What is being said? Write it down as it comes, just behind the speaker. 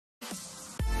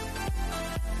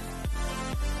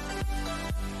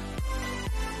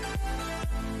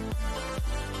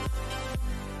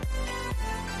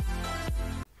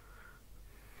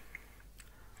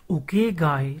Okay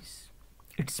guys,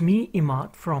 it's me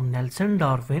Imad from Nelson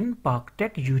Darwin Park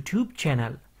Tech YouTube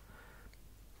channel.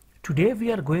 Today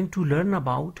we are going to learn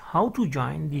about how to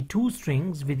join the two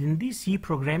strings within the C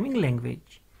programming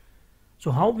language.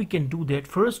 So how we can do that?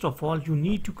 First of all, you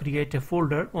need to create a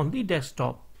folder on the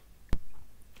desktop.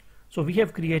 So we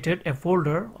have created a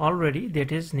folder already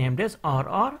that is named as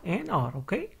RR and R.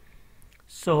 Okay,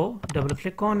 so double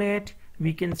click on it.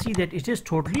 We can see that it is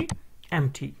totally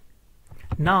empty.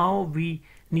 Now we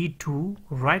need to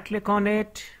right click on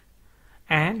it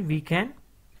and we can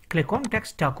click on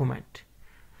text document.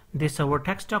 This is our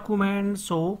text document,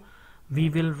 so we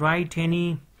will write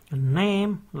any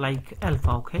name like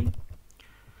alpha. Okay,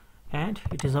 and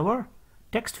it is our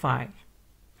text file.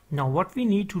 Now what we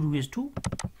need to do is to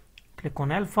click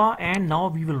on alpha, and now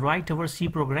we will write our C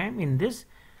program in this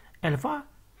alpha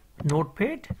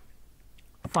notepad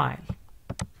file.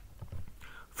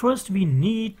 First we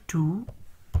need to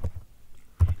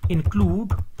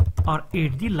include or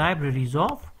add the libraries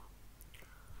of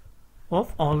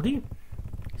all the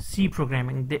C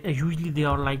programming. Usually they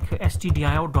are like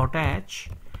stdio.h,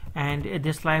 and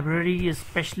this library is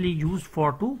specially used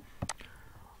for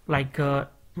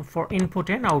for input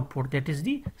and output. That is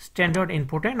the standard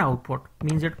input and output.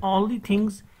 Means that all the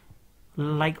things,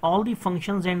 like all the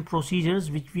functions and procedures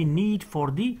which we need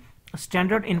for the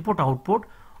standard input output,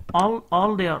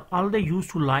 all they used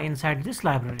to lie inside this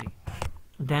library.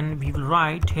 Then we will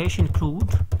write #include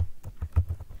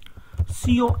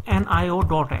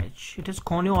conio.h. It is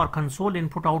conio or console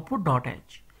input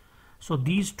output.h. So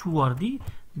these two are the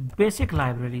basic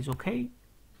libraries. Okay,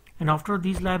 and after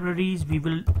these libraries we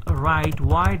will write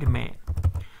void main.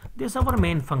 This is our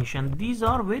main function. These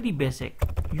are very basic.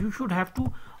 You should have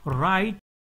to write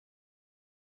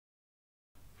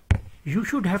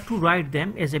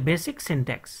them as a basic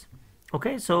syntax.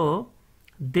 Okay, so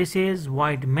this is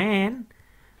void main,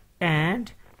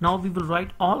 and now we will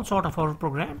write all sort of our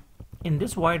program in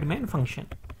this void main function.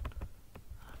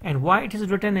 And why it is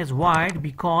written as void?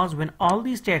 Because when all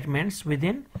these statements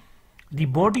within the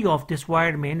body of this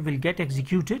void main will get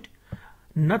executed,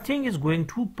 nothing is going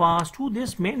to pass to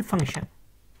this main function.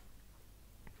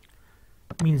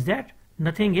 Means that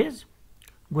nothing is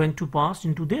going to pass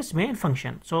into this main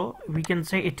function. So we can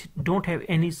say it don't have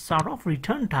any sort of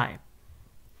return type.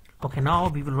 Okay, now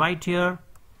we will write here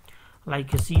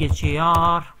like a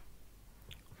char,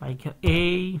 like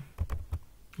a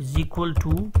is equal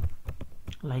to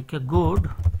like a good.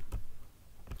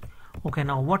 Okay,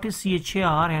 now what is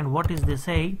char and what is this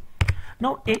a?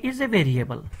 Now a is a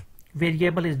variable.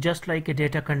 Variable is just like a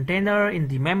data container in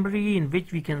the memory in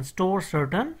which we can store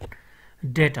certain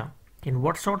data. And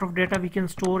what sort of data we can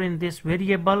store in this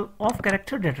variable? Of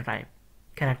character data type.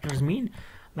 Characters mean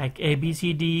like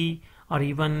ABCD, or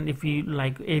even if we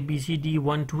like ABCD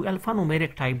 1 to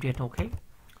alphanumeric type data. Okay,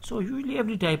 so usually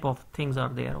every type of things are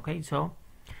there. Okay, so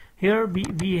here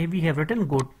we have written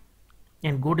good,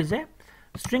 and good is a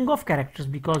string of characters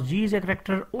because G is a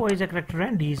character, O is a character,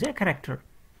 and D is a character.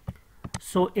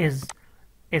 So as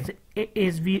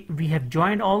we have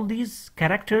joined all these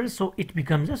characters, so it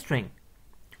becomes a string.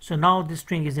 So now this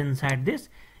string is inside this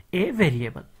a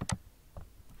variable.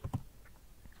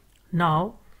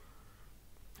 Now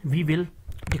we will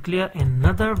declare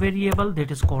another variable that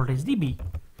is called as the b.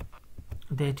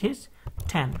 That is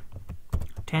 10.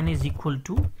 10 is equal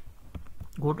to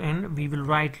good, and we will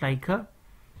write like a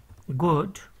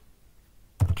good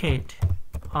kid,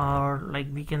 or like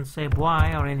we can say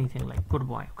boy or anything like good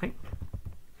boy. Okay.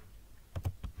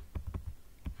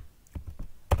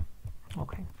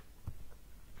 Okay.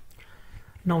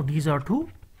 Now these are two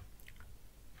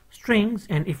strings,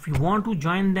 and if we want to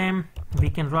join them, we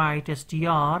can write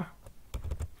str.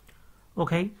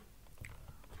 Okay,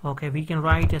 we can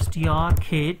write str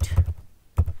kid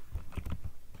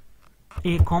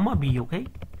a comma b. Okay,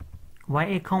 why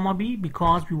a comma b?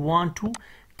 Because we want to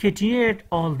catenate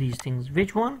all these things.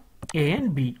 Which one? A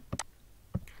and b.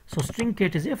 So string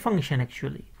cat is a function.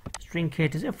 Actually, string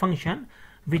cat is a function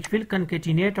which will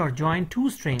concatenate or join two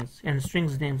strings, and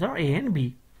strings names are a and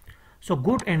b. So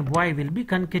good and boy will be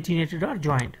concatenated or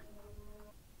joined.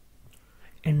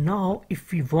 And now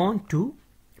if we want to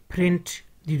print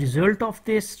the result of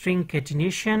this string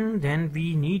catenation, then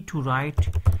we need to write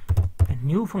a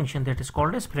new function that is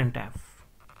called as printf.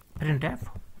 Printf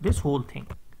this whole thing.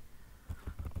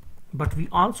 But we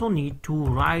also need to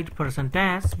write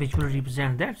 %s, which will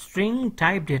represent that string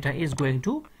type data is going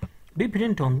to be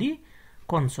printed on the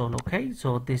console. Okay,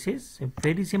 so this is a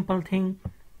very simple thing.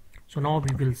 So now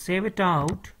we will save it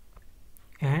out,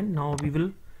 and now we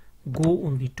will go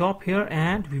on the top here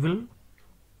and we will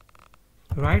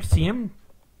write cm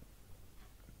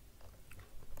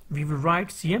we will write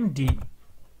CMD.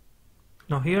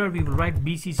 Now here we will write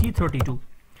BCC32.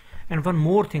 And one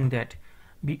more thing, that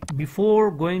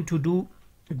before going to do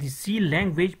the C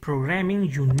language programming,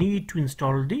 you need to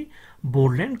install the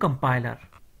Borland compiler.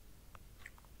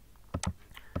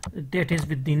 That is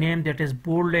with the name that is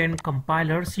Borland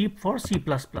compiler C for C++.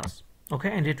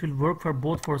 Okay, and it will work for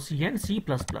both for C and C++.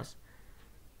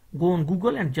 Go on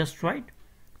Google and just write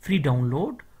free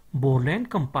download Borland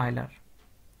compiler.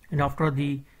 And after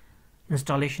the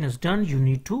installation is done, you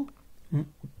need to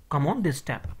come on this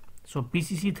step. So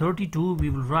BCC32, we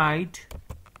will write,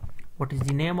 what is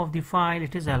the name of the file?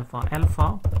 It is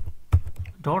alpha.c.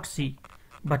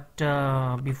 But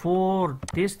before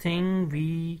this thing,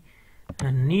 we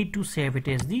need to save it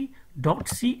as the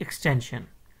 .c extension,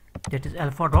 that is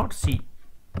alpha.c.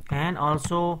 and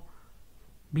also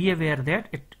be aware that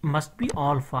it must be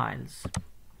all files,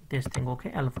 this thing.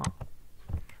 Okay, alpha,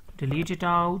 delete it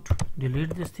out,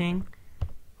 delete this thing.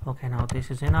 Okay, now this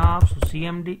is enough. So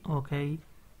CMD. Okay,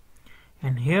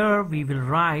 and here we will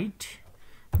write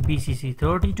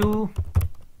BCC32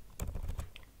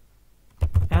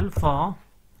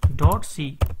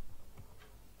 alpha.c.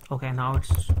 okay, now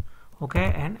it's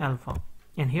okay, and alpha,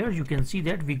 and here you can see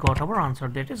that we got our answer,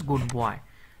 that is good boy,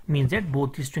 means that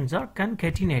both the strings are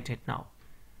concatenated now.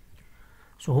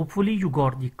 So hopefully you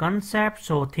got the concept.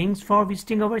 So thanks for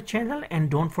visiting our channel,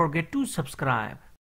 and don't forget to subscribe.